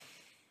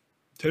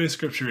Today's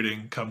scripture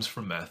reading comes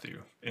from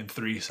Matthew in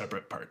three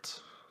separate parts.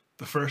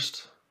 The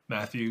first,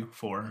 Matthew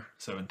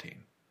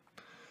 4:17.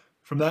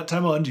 From that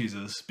time on,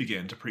 Jesus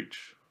began to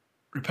preach,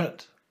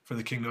 "Repent, for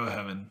the kingdom of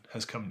heaven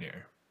has come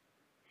near."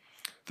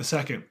 The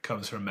second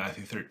comes from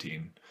Matthew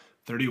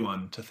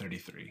 13:31 to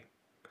 33.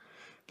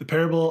 The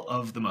parable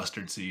of the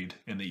mustard seed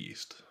in the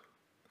yeast.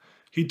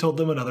 He told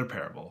them another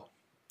parable.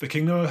 The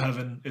kingdom of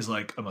heaven is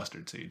like a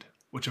mustard seed,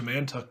 which a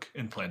man took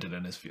and planted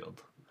in his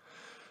field.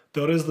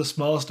 Though it is the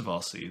smallest of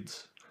all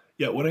seeds,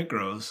 yet when it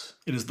grows,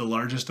 it is the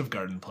largest of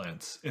garden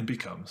plants and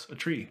becomes a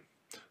tree,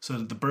 so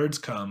that the birds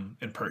come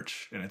and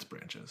perch in its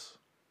branches.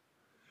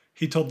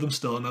 He told them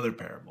still another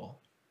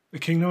parable. The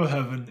kingdom of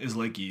heaven is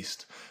like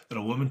yeast that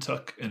a woman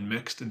took and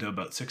mixed into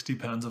about 60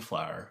 pounds of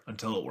flour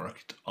until it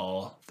worked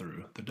all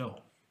through the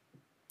dough.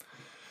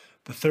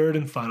 The third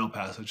and final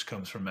passage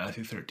comes from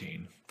Matthew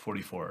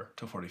 13:44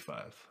 to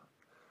 45.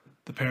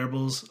 The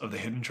parables of the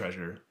hidden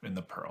treasure and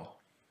the pearl.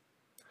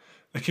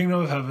 The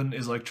kingdom of heaven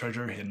is like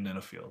treasure hidden in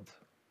a field.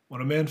 When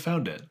a man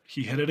found it,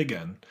 he hid it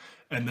again,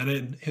 and then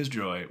in his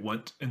joy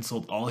went and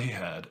sold all he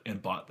had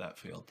and bought that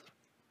field.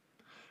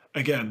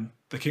 Again,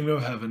 the kingdom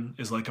of heaven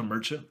is like a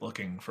merchant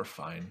looking for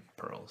fine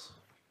pearls.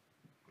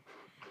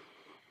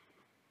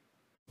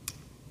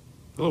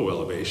 Hello,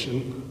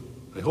 Elevation.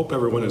 I hope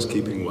everyone is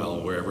keeping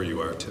well wherever you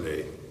are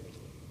today.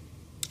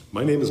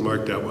 My name is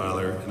Mark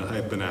Detweiler, and I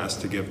have been asked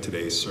to give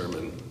today's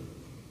sermon.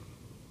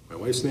 My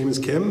wife's name is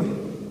Kim,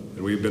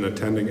 and we've been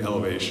attending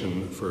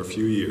Elevation for a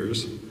few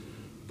years,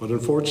 but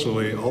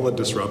unfortunately, all the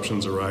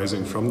disruptions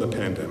arising from the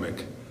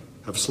pandemic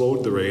have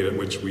slowed the rate at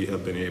which we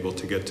have been able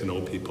to get to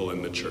know people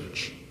in the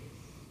church.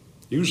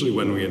 Usually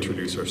when we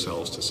introduce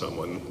ourselves to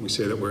someone, we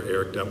say that we're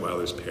Eric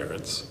Detweiler's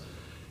parents,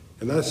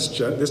 and this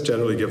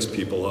generally gives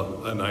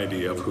people an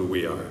idea of who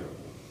we are.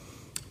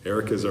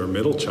 Eric is our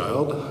middle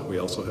child. We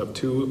also have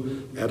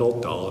two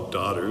adult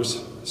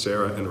daughters,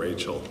 Sarah and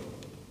Rachel.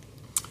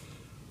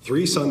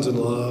 3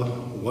 sons-in-law,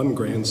 1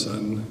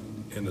 grandson,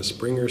 and a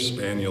Springer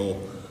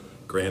Spaniel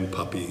grand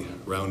puppy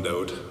round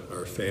out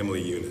our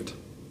family unit.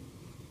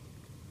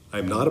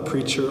 I'm not a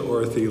preacher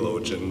or a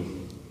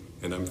theologian,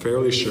 and I'm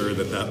fairly sure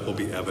that that will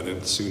be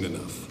evident soon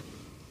enough.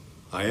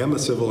 I am a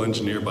civil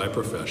engineer by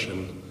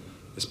profession.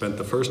 I spent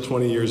the first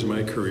 20 years of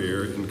my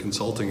career in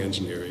consulting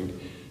engineering,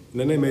 and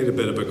then I made a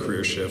bit of a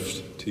career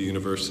shift to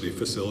university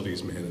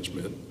facilities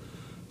management,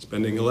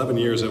 spending 11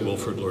 years at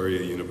Wilfrid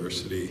Laurier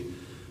University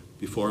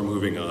before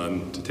moving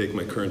on to take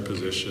my current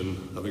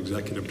position of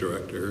Executive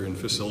Director in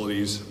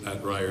Facilities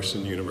at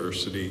Ryerson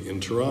University in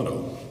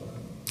Toronto.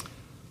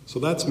 So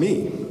that's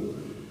me.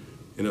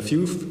 In a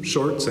few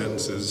short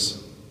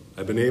sentences,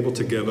 I've been able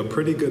to give a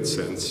pretty good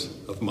sense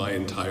of my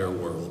entire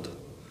world.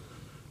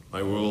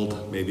 My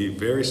world may be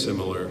very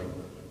similar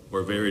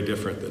or very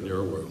different than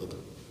your world.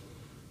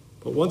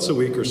 But once a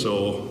week or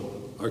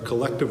so, our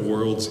collective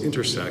worlds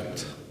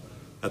intersect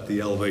at the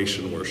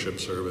Elevation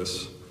worship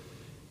service,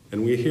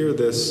 and we hear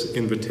this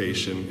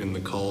invitation in the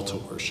call to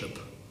worship.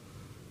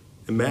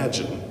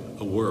 Imagine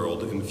a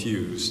world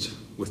infused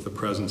with the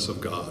presence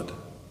of God.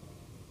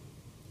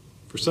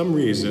 For some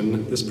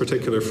reason, this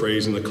particular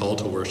phrase in the call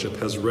to worship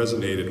has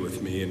resonated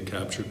with me and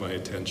captured my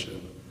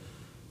attention.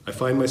 I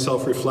find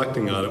myself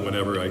reflecting on it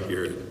whenever I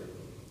hear it.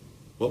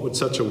 What would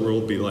such a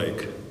world be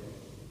like?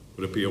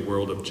 Would it be a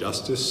world of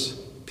justice,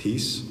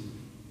 peace,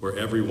 where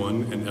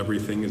everyone and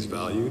everything is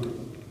valued?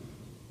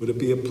 Would it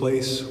be a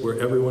place where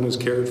everyone is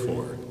cared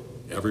for,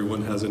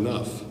 everyone has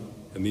enough,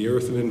 and the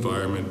earth and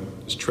environment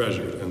is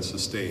treasured and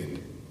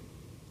sustained?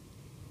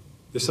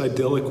 This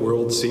idyllic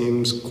world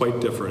seems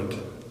quite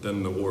different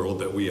than the world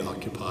that we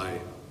occupy.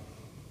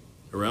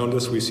 Around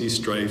us we see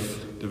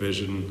strife,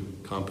 division,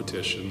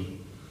 competition.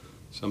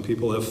 Some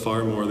people have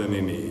far more than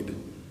they need,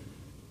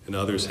 and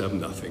others have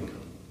nothing.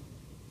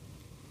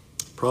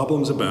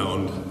 Problems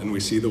abound, and we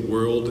see the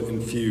world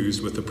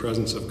infused with the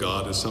presence of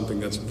God as something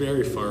that's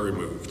very far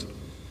removed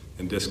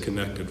and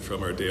disconnected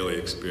from our daily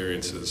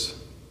experiences.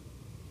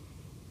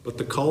 But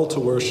the call to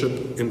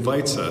worship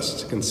invites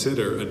us to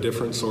consider a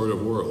different sort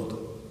of world.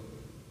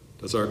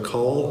 Does our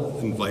call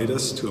invite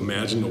us to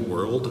imagine a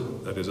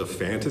world that is a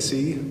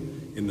fantasy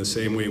in the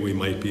same way we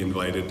might be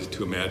invited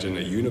to imagine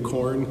a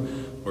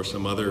unicorn or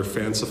some other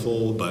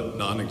fanciful but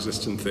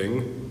non-existent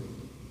thing?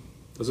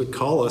 Does it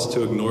call us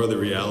to ignore the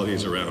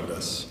realities around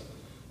us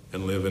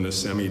and live in a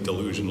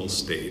semi-delusional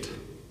state?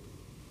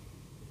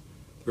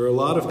 There are a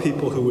lot of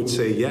people who would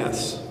say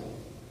yes,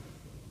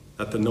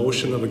 that the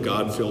notion of a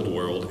God-filled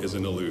world is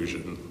an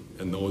illusion,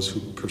 and those who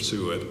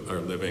pursue it are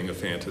living a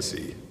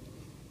fantasy.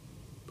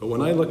 But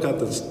when I look at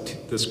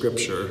the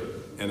scripture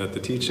and at the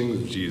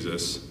teachings of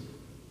Jesus,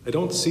 I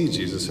don't see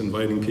Jesus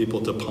inviting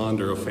people to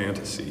ponder a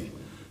fantasy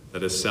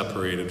that is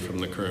separated from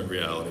the current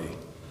reality.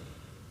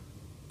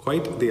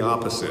 Quite the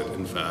opposite,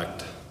 in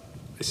fact.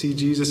 I see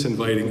Jesus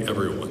inviting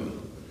everyone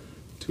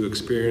to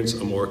experience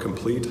a more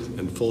complete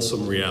and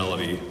fulsome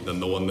reality than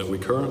the one that we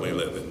currently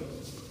live in.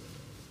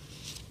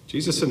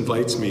 Jesus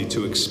invites me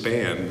to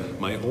expand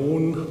my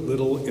own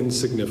little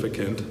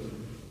insignificant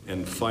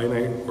and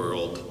finite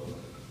world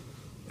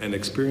and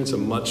experience a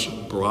much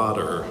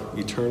broader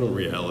eternal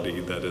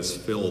reality that is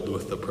filled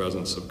with the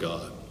presence of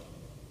God.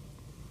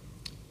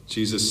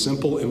 Jesus'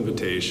 simple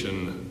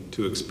invitation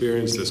to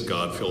experience this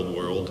God-filled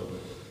world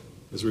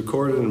is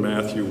recorded in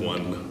Matthew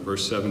 1,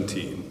 verse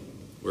 17,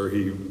 where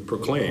he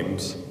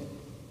proclaims,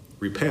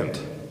 "Repent,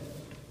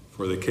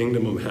 for the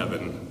kingdom of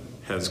heaven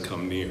has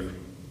come near."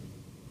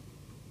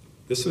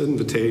 This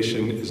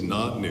invitation is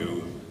not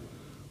new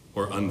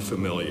or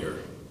unfamiliar.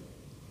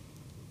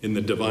 In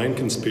The Divine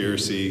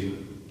Conspiracy,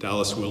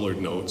 Dallas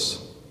Willard notes,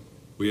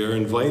 "We are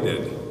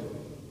invited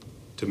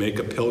to make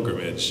a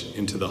pilgrimage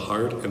into the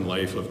heart and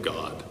life of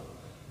God.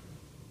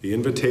 The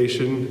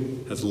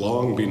invitation has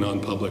long been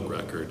on public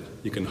record.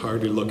 You can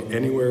hardly look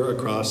anywhere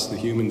across the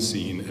human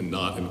scene and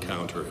not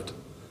encounter it.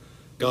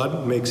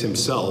 God makes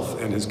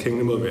himself and his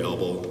kingdom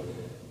available,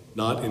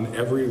 not in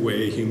every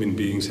way human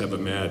beings have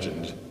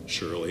imagined,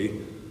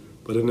 surely,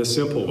 but in a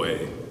simple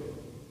way,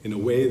 in a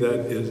way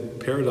that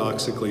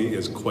paradoxically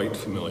is quite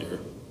familiar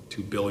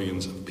to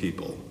billions of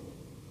people.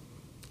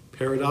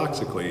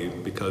 Paradoxically,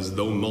 because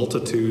though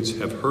multitudes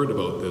have heard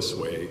about this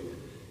way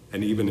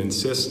and even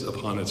insist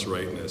upon its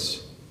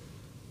rightness,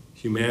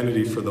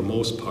 humanity for the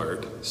most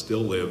part still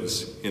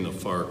lives in a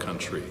far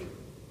country.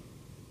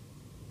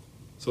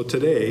 So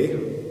today,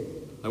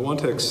 I want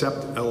to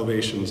accept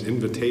Elevation's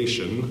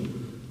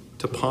invitation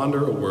to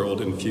ponder a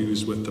world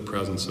infused with the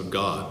presence of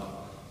God.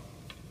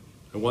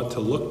 I want to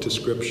look to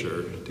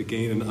Scripture to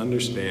gain an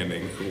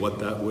understanding of what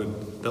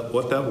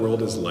that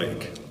world is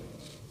like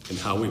and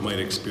how we might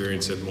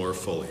experience it more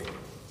fully.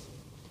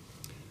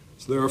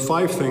 So there are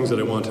 5 things that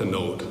I want to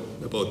note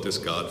about this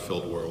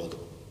God-filled world.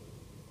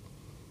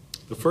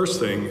 The first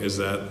thing is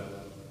that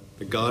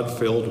the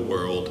God-filled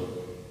world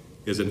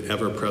is an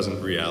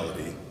ever-present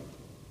reality.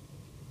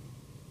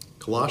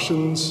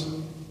 Colossians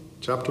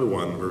chapter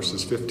 1,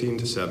 verses 15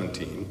 to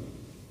 17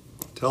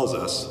 tells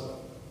us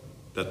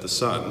that the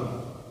Son,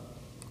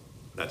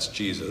 that's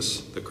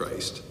Jesus, the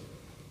Christ,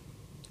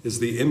 is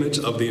the image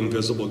of the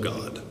invisible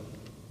God,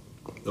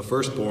 the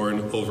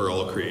firstborn over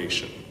all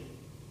creation.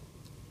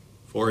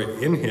 For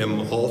in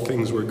him all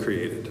things were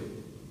created,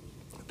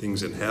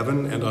 things in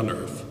heaven and on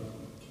earth,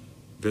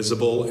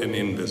 visible and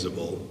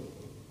invisible,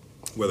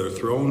 whether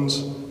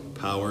thrones,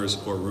 powers,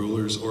 or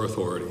rulers or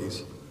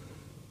authorities.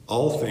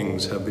 All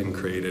things have been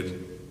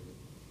created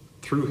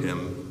through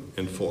him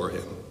and for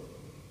him.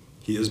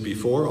 He is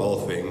before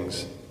all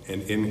things,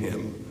 and in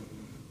him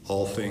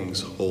all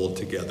things hold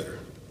together.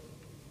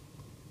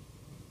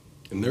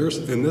 In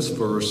this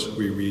verse,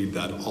 we read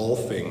that all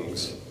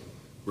things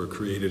were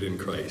created in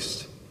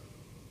Christ.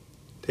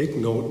 Take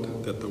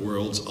note that the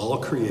words all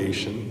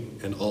creation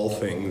and all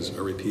things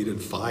are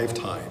repeated 5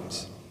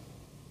 times,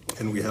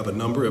 and we have a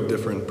number of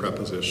different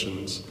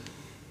prepositions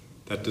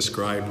that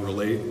describe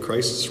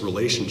Christ's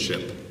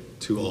relationship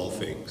to all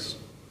things.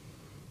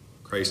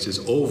 Christ is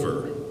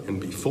over and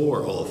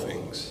before all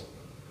things,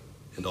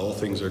 and all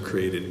things are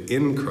created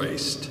in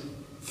Christ,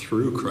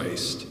 through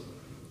Christ,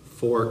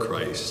 for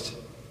Christ,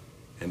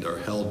 and are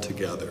held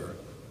together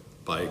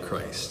by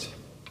Christ.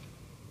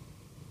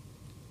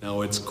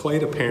 Now, it's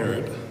quite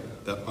apparent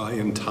that my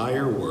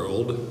entire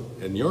world,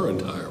 and your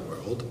entire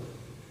world,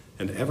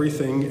 and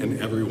everything and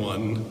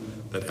everyone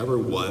that ever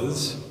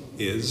was,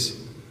 is,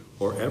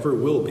 or ever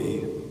will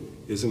be,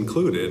 is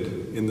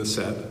included in the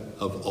set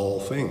of all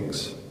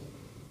things.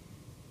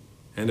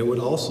 And it would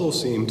also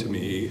seem to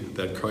me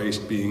that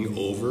Christ being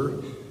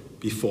over,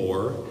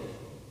 before,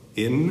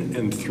 in,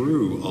 and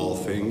through all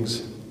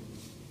things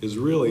is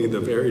really the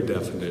very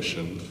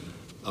definition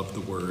of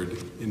the word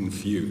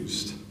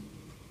infused.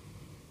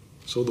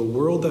 So the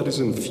world that is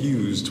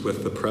infused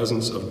with the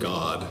presence of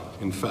God,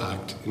 in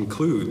fact,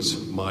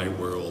 includes my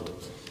world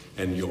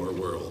and your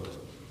world.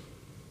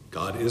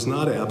 God is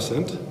not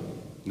absent,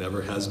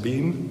 never has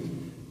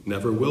been,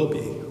 never will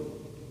be.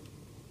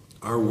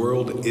 Our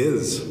world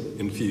is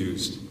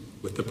infused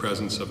with the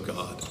presence of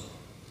God.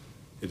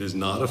 It is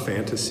not a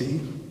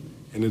fantasy,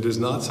 and it is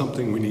not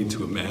something we need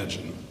to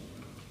imagine.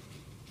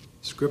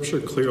 Scripture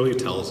clearly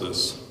tells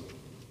us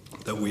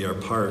that we are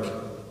part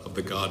of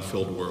the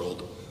God-filled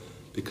world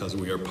because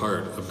we are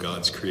part of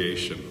God's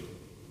creation.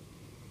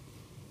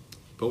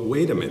 But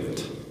wait a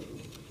minute.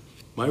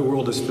 My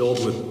world is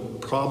filled with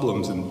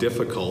problems and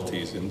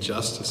difficulties,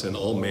 injustice, and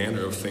all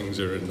manner of things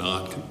that are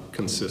not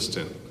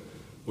consistent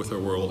with a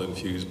world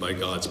infused by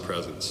God's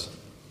presence.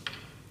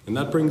 And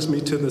that brings me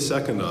to the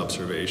second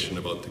observation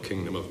about the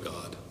kingdom of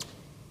God.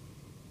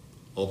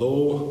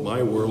 Although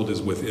my world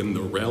is within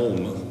the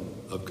realm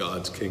of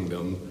God's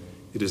kingdom,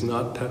 it is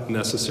not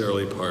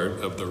necessarily part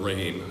of the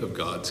reign of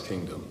God's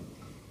kingdom.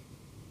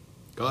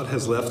 God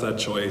has left that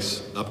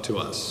choice up to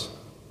us,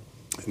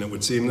 and it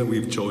would seem that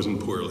we've chosen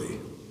poorly.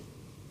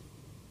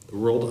 The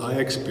world I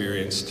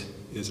experienced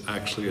is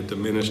actually a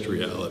diminished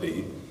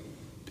reality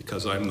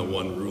because I'm the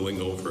one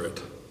ruling over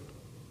it.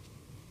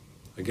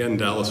 Again,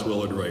 Dallas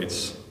Willard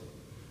writes,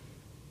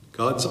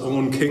 God's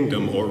own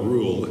kingdom or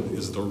rule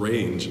is the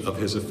range of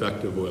his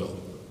effective will,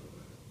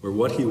 where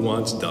what he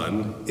wants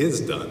done is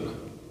done.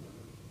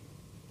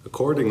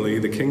 Accordingly,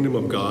 the kingdom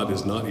of God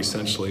is not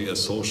essentially a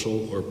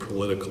social or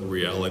political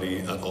reality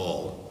at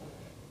all.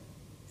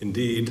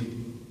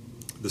 Indeed,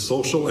 the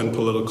social and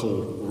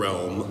political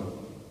realm,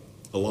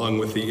 along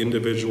with the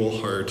individual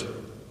heart,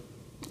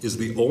 is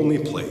the only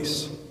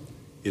place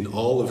in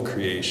all of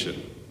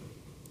creation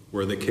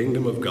where the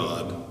kingdom of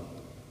God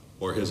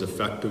or his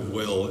effective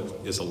will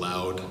is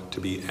allowed to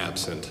be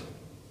absent.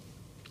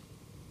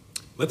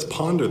 Let's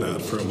ponder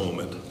that for a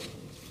moment.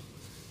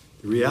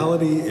 The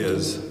reality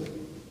is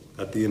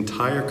that the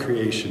entire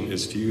creation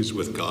is fused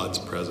with God's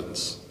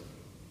presence,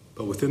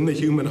 but within the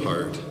human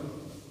heart,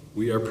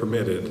 we are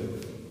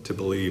permitted to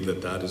believe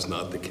that that is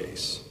not the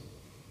case.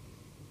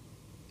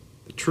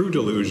 The true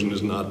delusion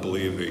is not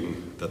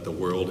believing that the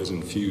world is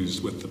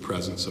infused with the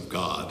presence of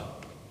God.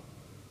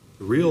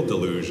 The real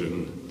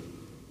delusion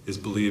is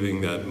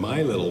believing that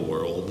my little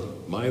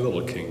world, my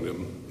little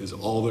kingdom, is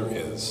all there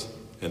is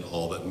and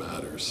all that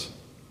matters.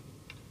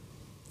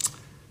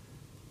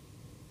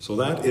 So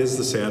that is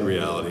the sad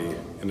reality,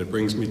 and it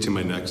brings me to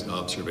my next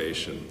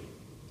observation.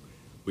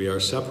 We are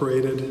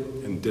separated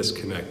and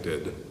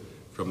disconnected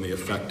from the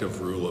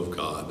effective rule of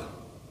God.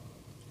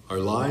 Our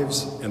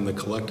lives and the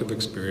collective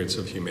experience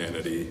of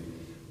humanity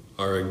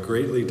are a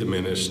greatly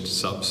diminished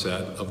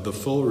subset of the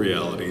full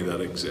reality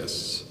that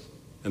exists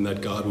and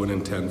that God would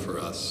intend for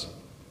us,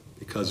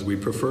 because we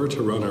prefer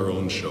to run our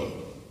own show.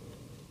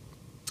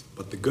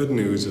 But the good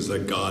news is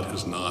that God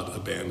has not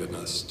abandoned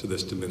us to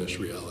this diminished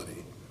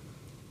reality.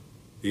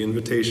 The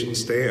invitation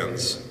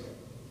stands.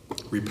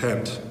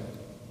 Repent,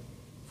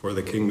 for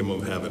the kingdom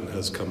of heaven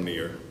has come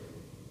near.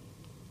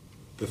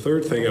 The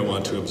third thing I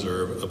want to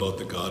observe about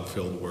the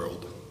God-filled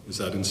world is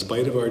that in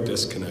spite of our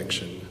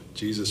disconnection,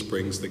 Jesus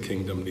brings the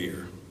kingdom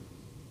near.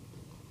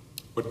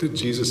 What did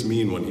Jesus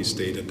mean when he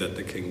stated that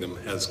the kingdom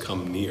has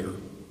come near?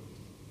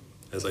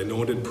 As I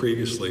noted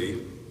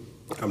previously,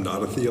 I'm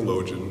not a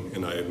theologian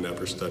and I have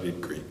never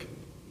studied Greek.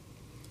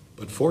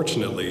 But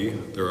fortunately,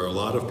 there are a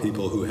lot of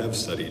people who have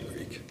studied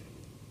Greek,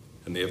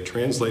 and they have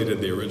translated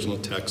the original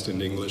text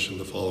into English in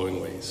the following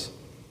ways.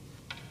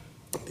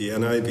 The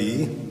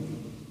NIV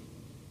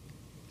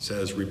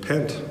says,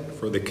 "Repent,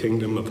 for the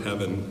kingdom of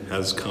heaven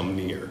has come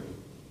near."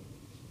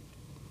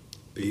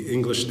 The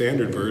English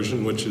Standard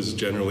Version, which is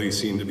generally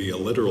seen to be a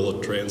literal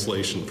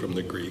translation from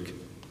the Greek,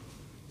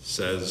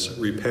 says,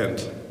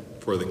 "Repent,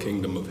 for the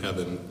kingdom of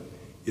heaven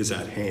is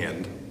at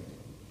hand."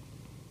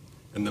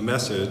 And the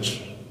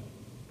Message,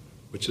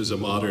 which is a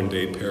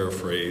modern-day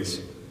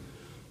paraphrase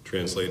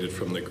translated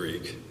from the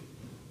Greek,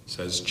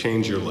 says,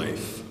 "Change your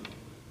life.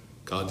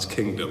 God's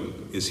kingdom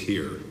is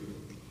here."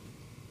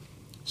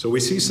 So we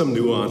see some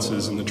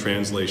nuances in the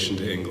translation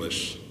to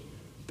English.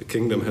 The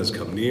kingdom has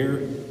come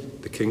near,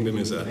 the kingdom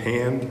is at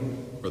hand,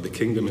 or the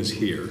kingdom is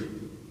here.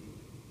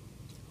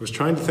 I was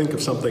trying to think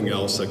of something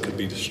else that could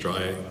be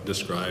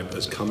described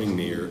as coming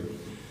near,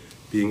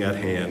 being at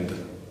hand,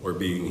 or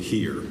being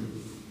here.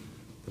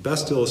 The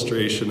best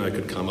illustration I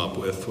could come up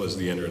with was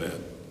the internet.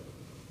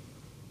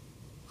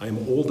 I am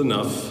old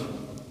enough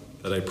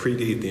that I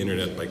predate the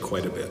internet by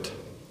quite a bit.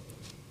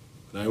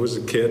 When I was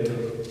a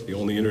kid, the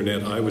only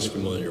internet I was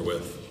familiar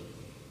with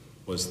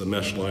was the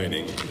mesh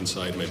lining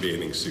inside my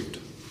bathing suit.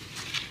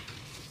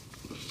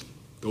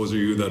 Those of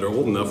you that are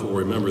old enough will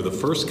remember the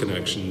first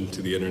connection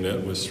to the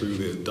internet was through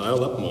the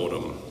dial-up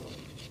modem,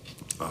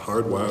 a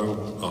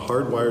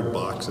hardwired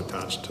box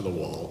attached to the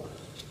wall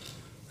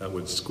that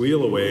would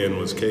squeal away and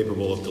was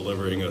capable of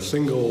delivering a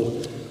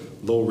single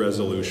low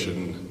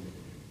resolution,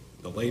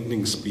 the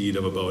lightning speed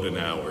of about an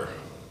hour.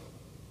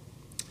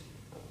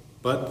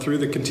 But through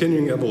the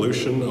continuing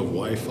evolution of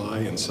Wi-Fi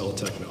and cell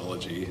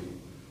technology,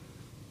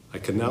 I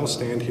can now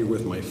stand here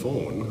with my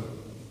phone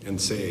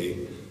and say,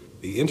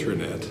 the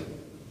internet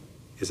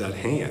is at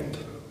hand.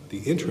 The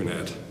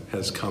internet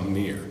has come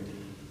near.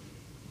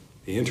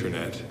 The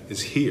internet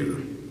is here.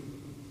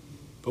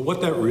 But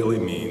what that really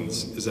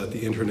means is that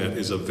the internet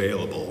is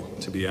available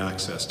to be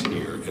accessed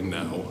here and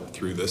now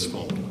through this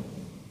phone.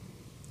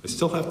 I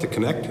still have to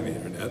connect to the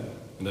internet,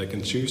 and I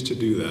can choose to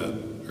do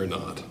that or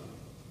not.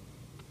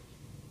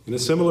 In a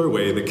similar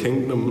way, the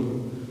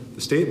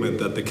statement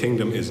that the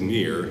kingdom is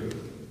near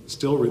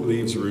still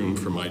leaves room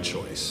for my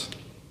choice.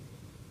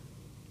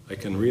 I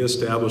can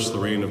reestablish the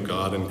reign of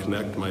God and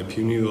connect my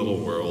puny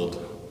little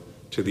world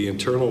to the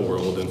eternal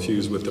world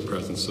infused with the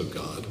presence of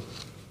God,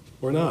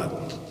 or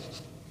not.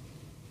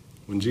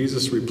 When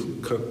Jesus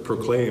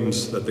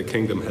proclaims that the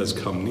kingdom has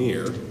come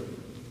near,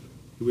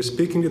 he was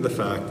speaking to the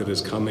fact that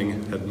his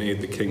coming had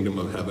made the kingdom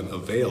of heaven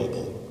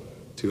available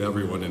to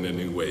everyone in a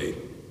new way.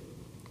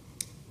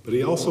 But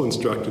he also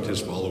instructed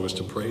his followers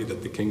to pray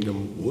that the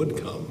kingdom would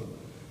come,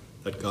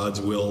 that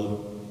God's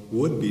will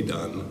would be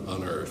done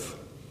on earth,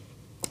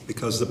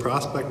 because the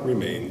prospect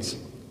remains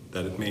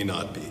that it may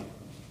not be.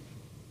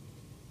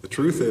 The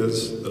truth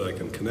is that I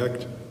can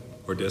connect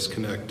or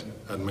disconnect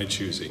at my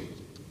choosing.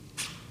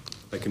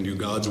 I can do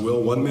God's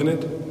will one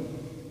minute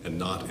and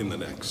not in the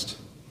next.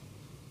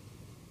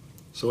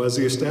 So as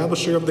the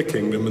establisher of the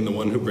kingdom and the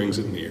one who brings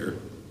it near,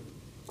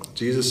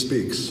 Jesus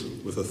speaks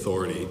with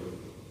authority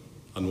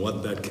on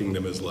what that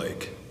kingdom is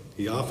like.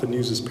 he often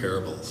uses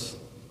parables.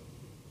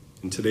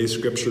 In today's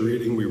scripture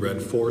reading, we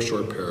read 4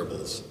 short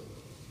parables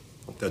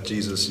that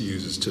Jesus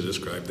uses to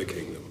describe the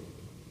kingdom.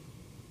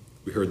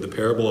 We heard the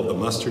parable of the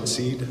mustard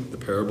seed, the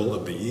parable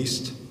of the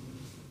yeast,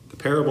 the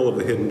parable of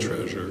the hidden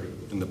treasure,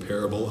 and the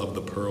parable of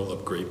the pearl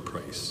of great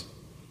price.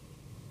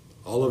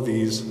 All of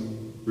these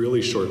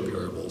really short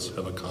parables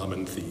have a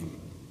common theme.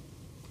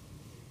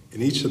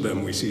 In each of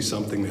them, we see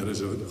something that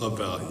is of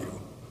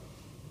value,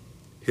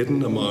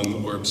 hidden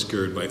among or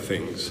obscured by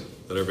things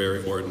that are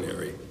very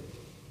ordinary.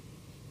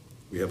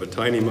 We have a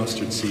tiny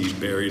mustard seed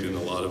buried in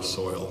a lot of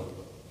soil.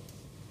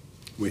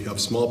 We have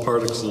small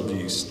particles of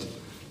yeast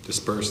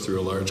dispersed through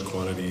a large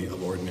quantity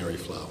of ordinary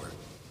flour.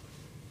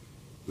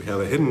 We have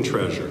a hidden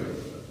treasure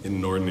in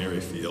an ordinary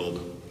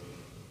field,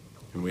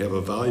 and we have a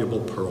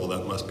valuable pearl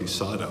that must be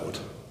sought out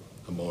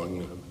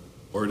among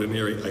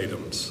ordinary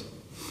items.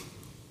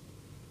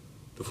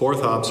 The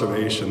fourth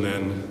observation,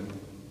 then,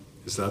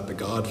 is that the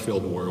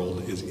God-filled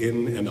world is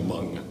in and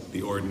among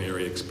the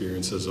ordinary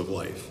experiences of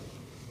life.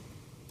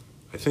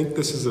 I think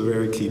this is a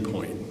very key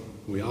point.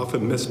 We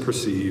often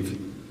misperceive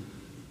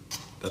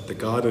that the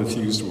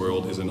God-infused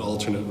world is an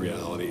alternate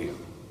reality,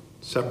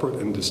 separate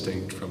and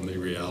distinct from the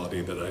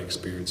reality that I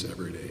experience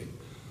every day.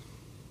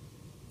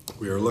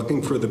 We are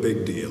looking for the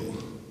big deal,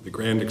 the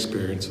grand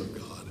experience of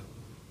God,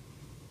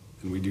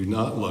 and we do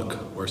not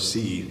look or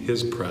see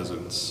his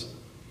presence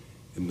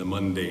in the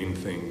mundane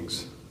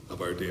things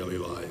of our daily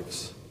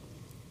lives.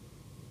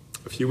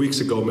 A few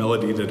weeks ago,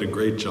 Melody did a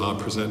great job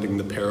presenting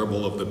the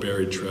parable of the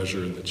buried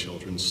treasure in the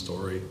children's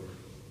story.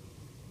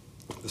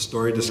 The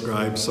story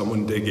describes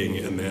someone digging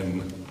and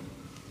then,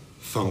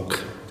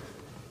 thunk,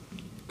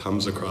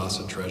 comes across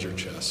a treasure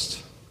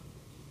chest.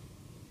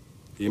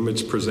 The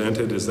image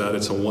presented is that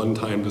it's a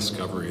one-time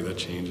discovery that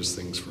changes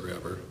things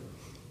forever.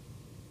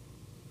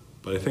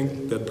 But I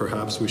think that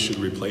perhaps we should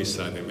replace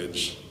that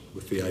image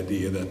with the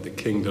idea that the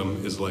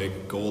kingdom is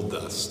like gold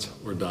dust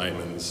or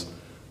diamonds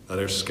that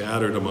are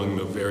scattered among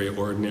the very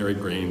ordinary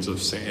grains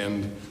of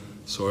sand,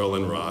 soil,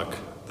 and rock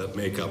that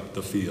make up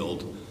the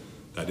field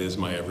that is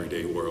my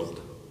everyday world.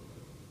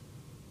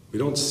 We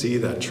don't see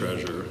that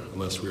treasure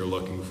unless we are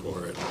looking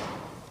for it,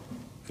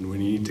 and we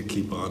need to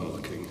keep on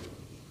looking.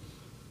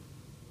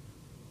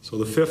 So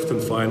the fifth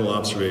and final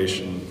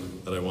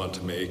observation that I want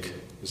to make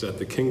is that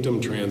the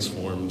kingdom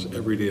transforms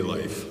everyday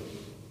life,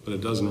 but it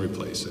doesn't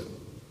replace it.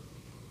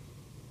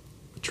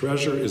 The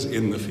treasure is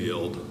in the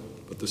field,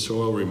 but the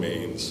soil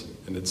remains,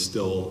 and it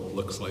still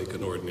looks like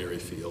an ordinary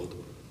field.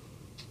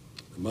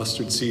 The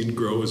mustard seed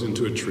grows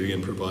into a tree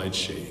and provides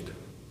shade,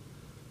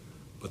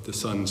 but the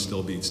sun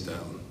still beats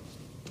down.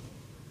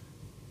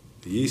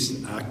 The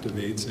yeast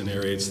activates and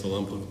aerates the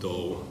lump of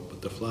dough,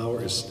 but the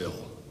flour is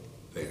still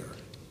there.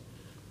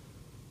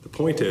 The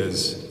point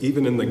is,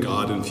 even in the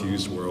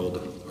God-infused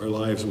world, our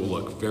lives will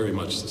look very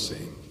much the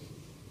same.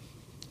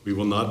 We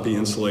will not be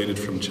insulated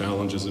from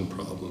challenges and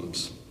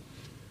problems.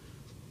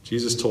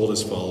 Jesus told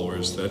his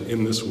followers that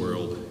in this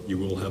world you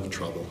will have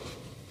trouble,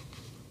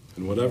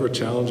 and whatever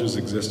challenges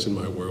exist in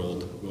my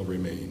world will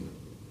remain.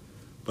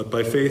 But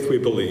by faith we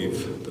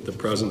believe that the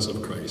presence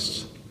of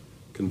Christ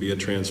can be a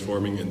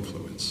transforming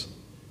influence,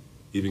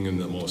 even in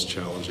the most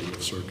challenging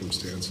of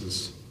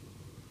circumstances.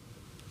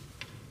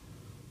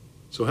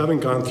 So having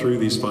gone through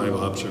these 5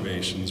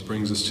 observations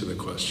brings us to the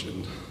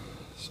question,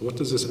 so what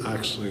does this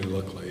actually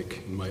look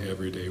like in my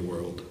everyday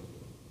world?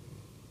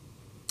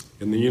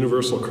 In The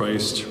Universal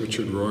Christ,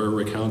 Richard Rohr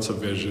recounts a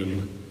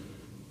vision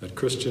that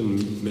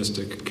Christian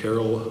mystic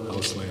Carol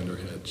Houselander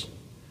had.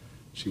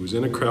 She was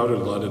in a crowded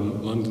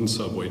London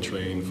subway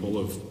train full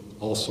of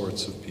all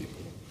sorts of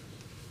people,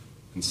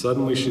 and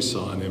suddenly she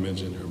saw an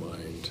image in her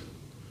mind,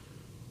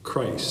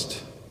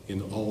 Christ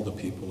in all the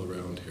people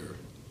around her.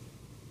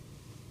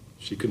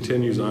 She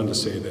continues on to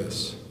say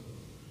this,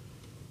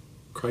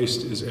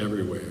 Christ is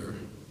everywhere.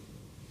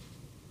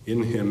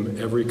 In him,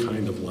 every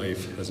kind of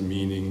life has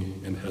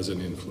meaning and has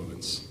an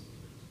influence.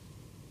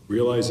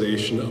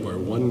 Realization of our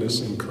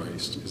oneness in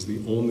Christ is the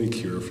only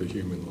cure for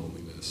human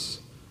loneliness.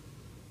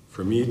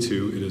 For me,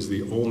 too, it is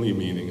the only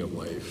meaning of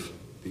life,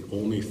 the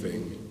only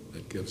thing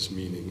that gives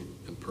meaning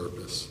and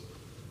purpose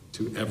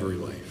to every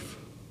life.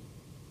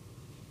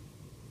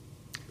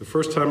 The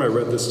first time I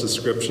read this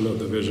description of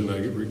the vision, I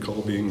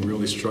recall being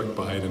really struck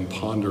by it and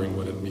pondering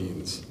what it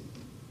means.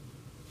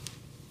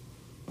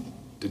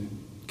 Did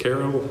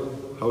Carol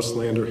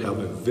Houselander have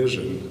a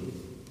vision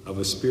of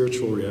a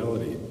spiritual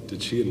reality?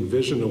 Did she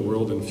envision a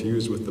world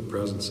infused with the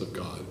presence of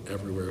God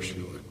everywhere she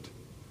looked?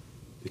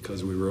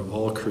 Because we were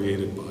all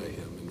created by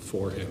him and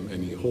for him,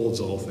 and he holds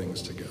all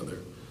things together.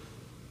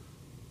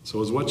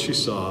 So is what she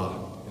saw,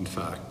 in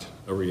fact,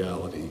 a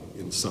reality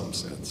in some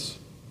sense?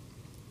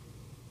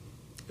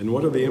 And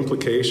what are the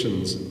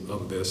implications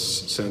of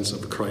this sense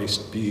of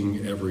Christ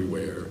being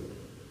everywhere?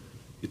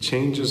 It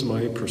changes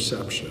my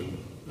perception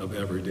of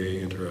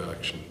everyday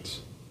interactions.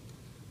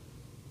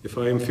 If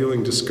I am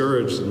feeling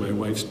discouraged and my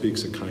wife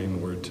speaks a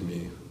kind word to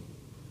me,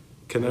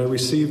 can I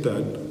receive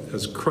that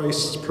as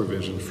Christ's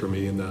provision for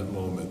me in that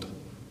moment?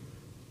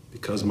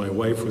 because my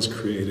wife was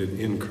created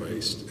in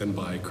Christ and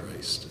by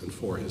Christ and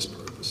for his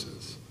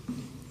purposes.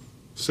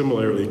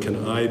 Similarly,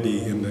 can I be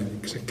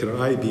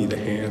the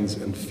hands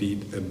and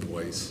feet and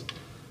voice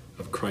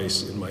of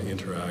Christ in my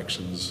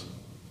interactions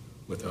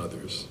with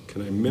others?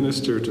 Can I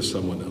minister to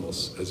someone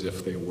else as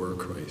if they were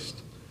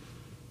Christ?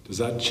 Does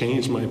that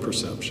change my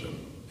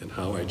perception and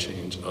how I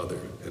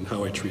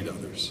treat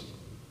others?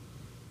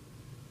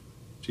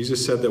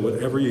 Jesus said that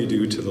whatever you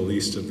do to the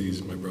least of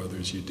these, my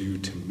brothers, you do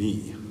to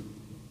me.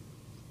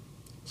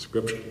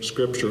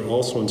 Scripture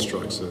also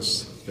instructs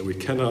us that we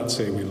cannot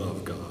say we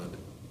love God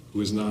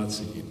who is not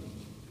seen,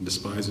 and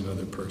despise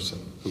another person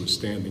who is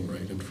standing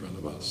right in front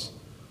of us.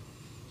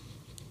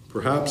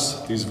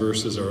 Perhaps these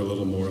verses are a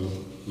little more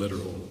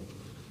literal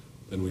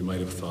than we might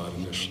have thought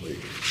initially,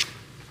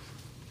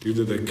 due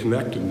to the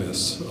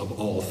connectedness of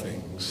all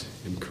things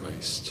in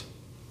Christ.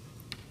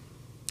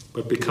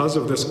 But because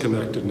of this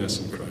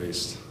connectedness in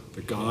Christ,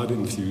 the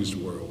God-infused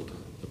world,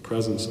 the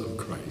presence of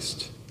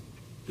Christ,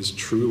 is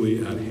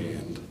truly at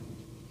hand.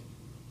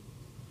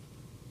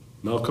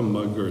 Malcolm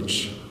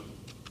Muggeridge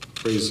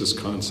phrased this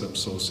concept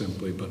so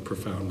simply but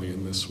profoundly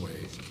in this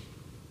way.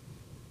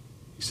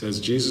 He says,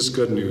 Jesus'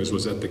 good news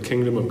was that the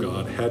kingdom of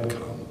God had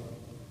come,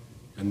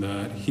 and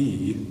that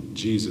he,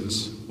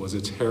 Jesus, was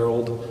its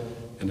herald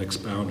and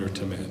expounder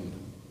to men.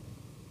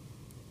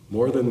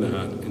 More than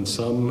that, in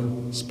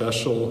some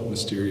special,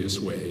 mysterious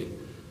way,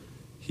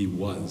 he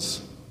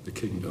was the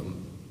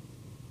kingdom.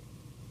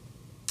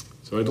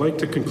 So I'd like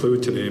to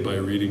conclude today by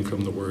reading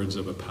from the words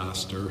of a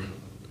pastor,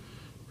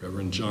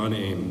 Reverend John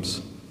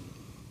Ames.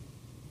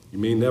 You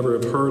may never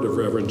have heard of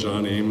Reverend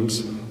John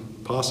Ames,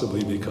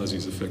 possibly because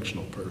he's a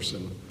fictional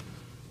person.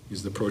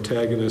 He's the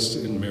protagonist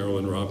in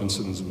Marilyn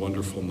Robinson's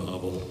wonderful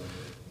novel,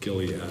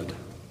 Gilead.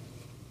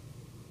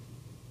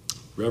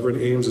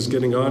 Reverend Ames is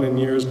getting on in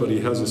years, but he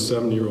has a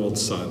 7-year-old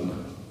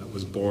son that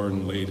was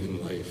born late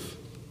in life.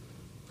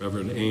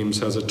 Reverend Ames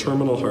has a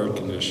terminal heart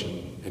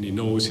condition, and he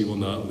knows he will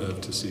not live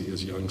to see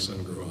his young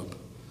son grow up.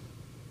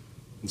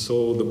 And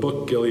so the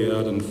book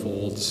Gilead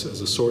unfolds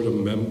as a sort of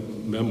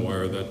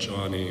memoir that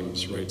John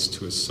Ames writes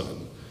to his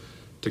son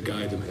to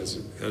guide him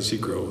as he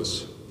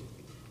grows.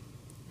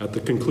 At the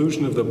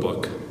conclusion of the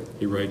book,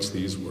 he writes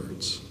these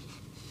words: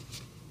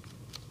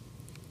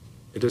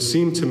 "It has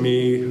seemed to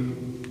me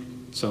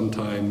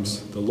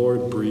sometimes the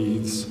Lord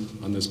breathes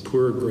on this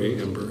poor gray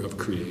ember of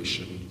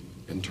creation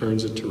and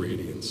turns it to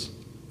radiance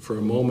for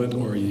a moment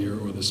or a year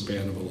or the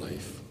span of a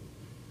life.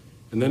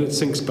 And then it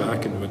sinks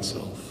back into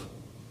itself,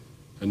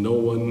 and no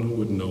one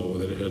would know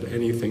that it had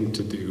anything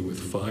to do with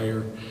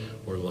fire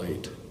or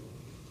light.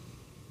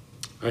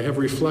 I have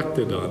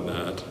reflected on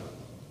that,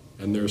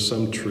 and there's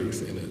some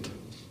truth in it.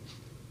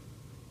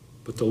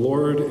 But the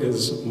Lord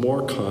is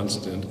more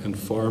constant and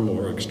far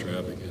more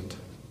extravagant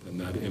than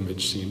that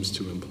image seems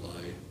to imply.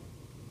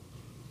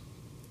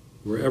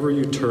 Wherever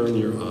you turn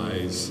your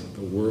eyes,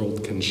 the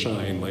world can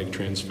shine like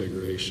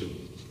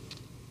transfiguration.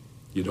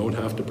 You don't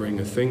have to bring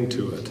a thing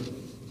to it,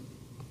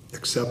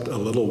 except a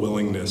little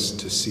willingness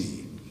to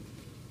see.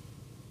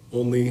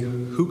 Only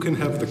who can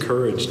have the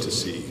courage to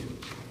see?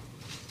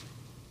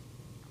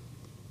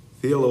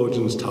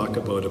 Theologians talk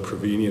about a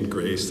prevenient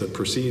grace that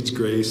precedes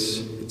grace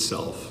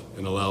itself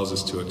and allows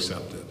us to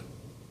accept it.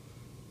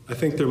 I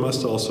think there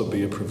must also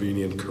be a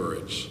prevenient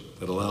courage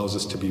that allows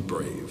us to be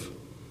brave.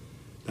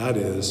 That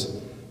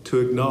is, to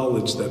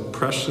acknowledge that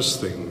precious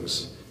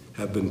things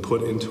have been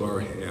put into our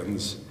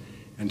hands,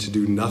 and to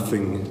do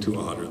nothing to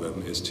honor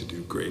them is to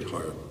do great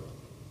harm.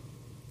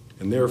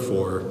 And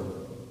therefore,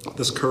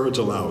 this courage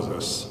allows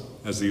us,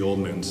 as the old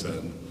man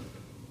said,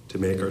 to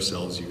make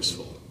ourselves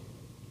useful.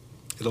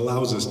 It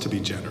allows us to be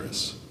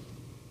generous,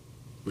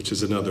 which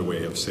is another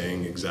way of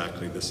saying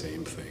exactly the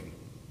same thing.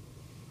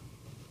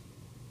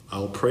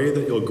 I'll pray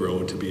that you'll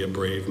grow to be a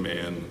brave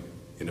man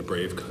in a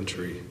brave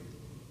country.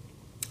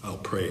 I'll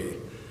pray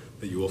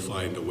that you will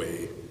find a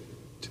way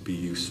to be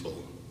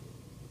useful.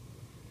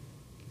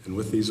 And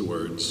with these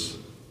words,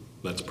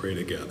 let's pray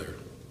together.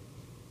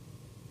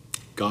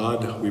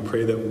 God, we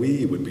pray that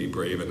we would be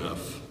brave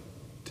enough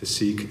to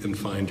seek and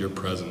find your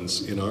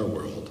presence in our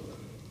world,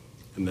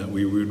 and that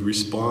we would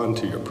respond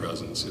to your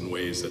presence in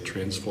ways that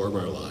transform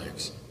our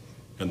lives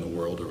and the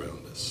world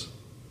around us.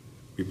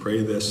 We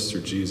pray this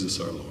through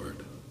Jesus our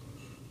Lord.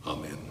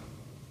 Amen.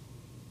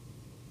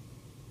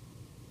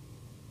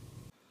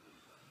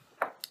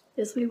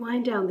 As we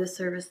wind down this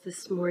service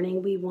this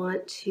morning, we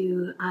want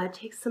to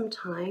take some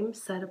time,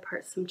 set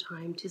apart some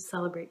time to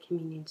celebrate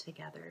communion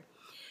together.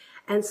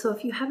 And so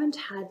if you haven't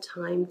had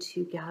time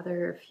to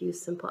gather a few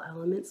simple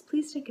elements,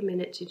 please take a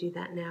minute to do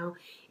that now.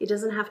 It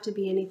doesn't have to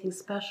be anything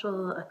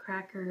special, a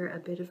cracker, a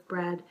bit of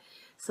bread,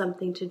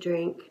 something to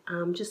drink,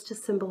 just to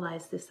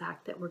symbolize this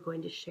act that we're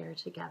going to share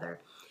together.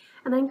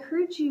 And I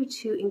encourage you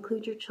to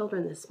include your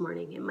children this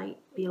morning. It might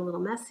be a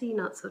little messy,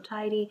 not so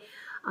tidy,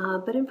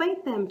 but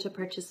invite them to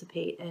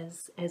participate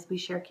as we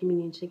share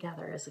communion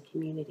together as a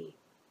community.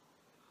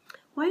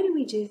 Why do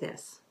we do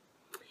this?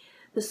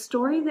 The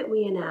story that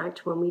we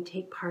enact when we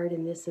take part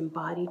in this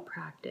embodied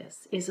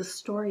practice is a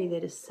story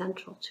that is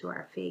central to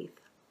our faith.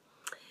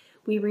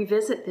 We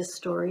revisit this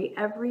story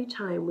every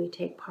time we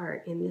take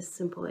part in this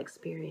simple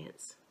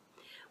experience.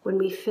 When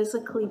we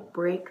physically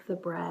break the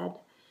bread,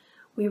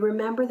 we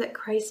remember that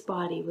Christ's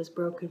body was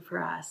broken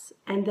for us,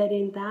 and that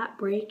in that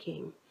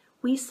breaking,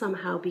 we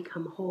somehow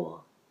become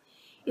whole.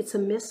 It's a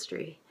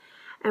mystery.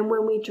 And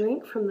when we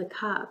drink from the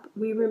cup,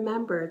 we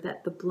remember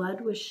that the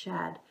blood was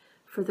shed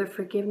for the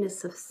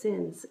forgiveness of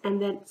sins,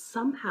 and that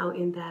somehow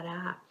in that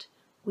act,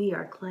 we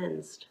are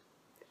cleansed.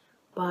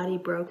 Body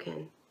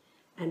broken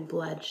and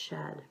blood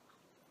shed.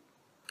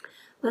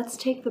 Let's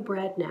take the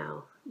bread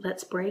now.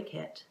 Let's break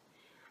it.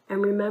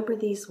 And remember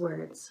these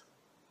words.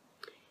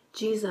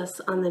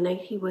 Jesus, on the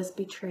night he was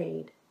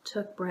betrayed,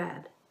 took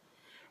bread.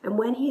 And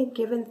when he had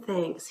given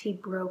thanks, he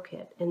broke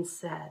it and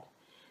said,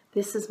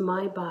 "This is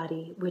my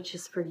body, which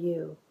is for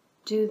you.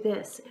 Do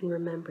this in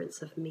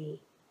remembrance of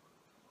me."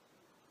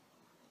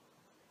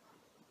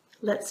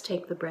 Let's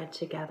take the bread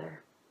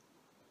together.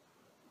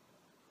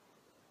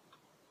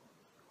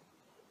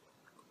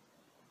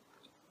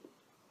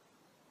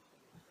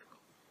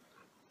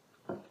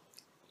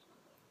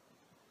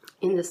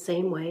 In the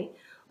same way,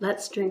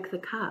 let's drink the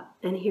cup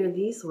and hear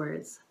these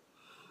words.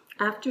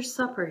 After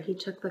supper, he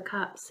took the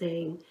cup,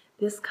 saying,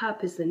 "This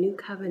cup is the new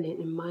covenant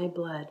in my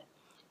blood.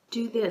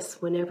 Do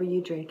this whenever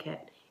you drink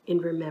it in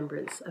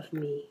remembrance of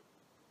me."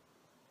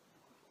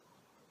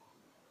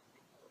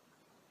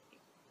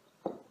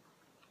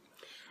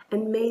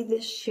 And may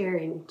this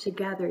sharing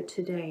together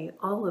today,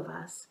 all of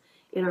us,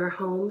 in our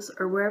homes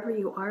or wherever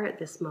you are at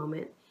this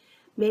moment,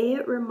 may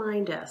it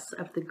remind us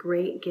of the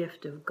great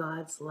gift of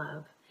God's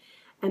love.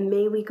 And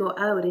may we go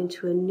out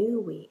into a new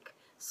week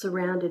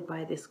surrounded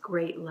by this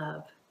great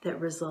love that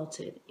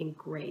resulted in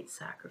great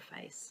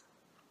sacrifice.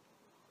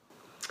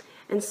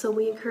 And so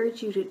we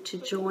encourage you to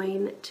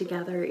join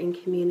together in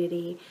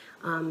community,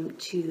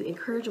 to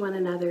encourage one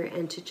another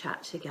and to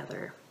chat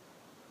together.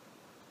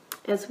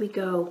 As we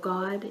go,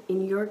 God,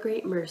 in your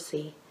great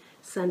mercy,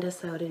 send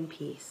us out in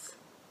peace.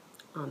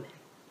 Amen.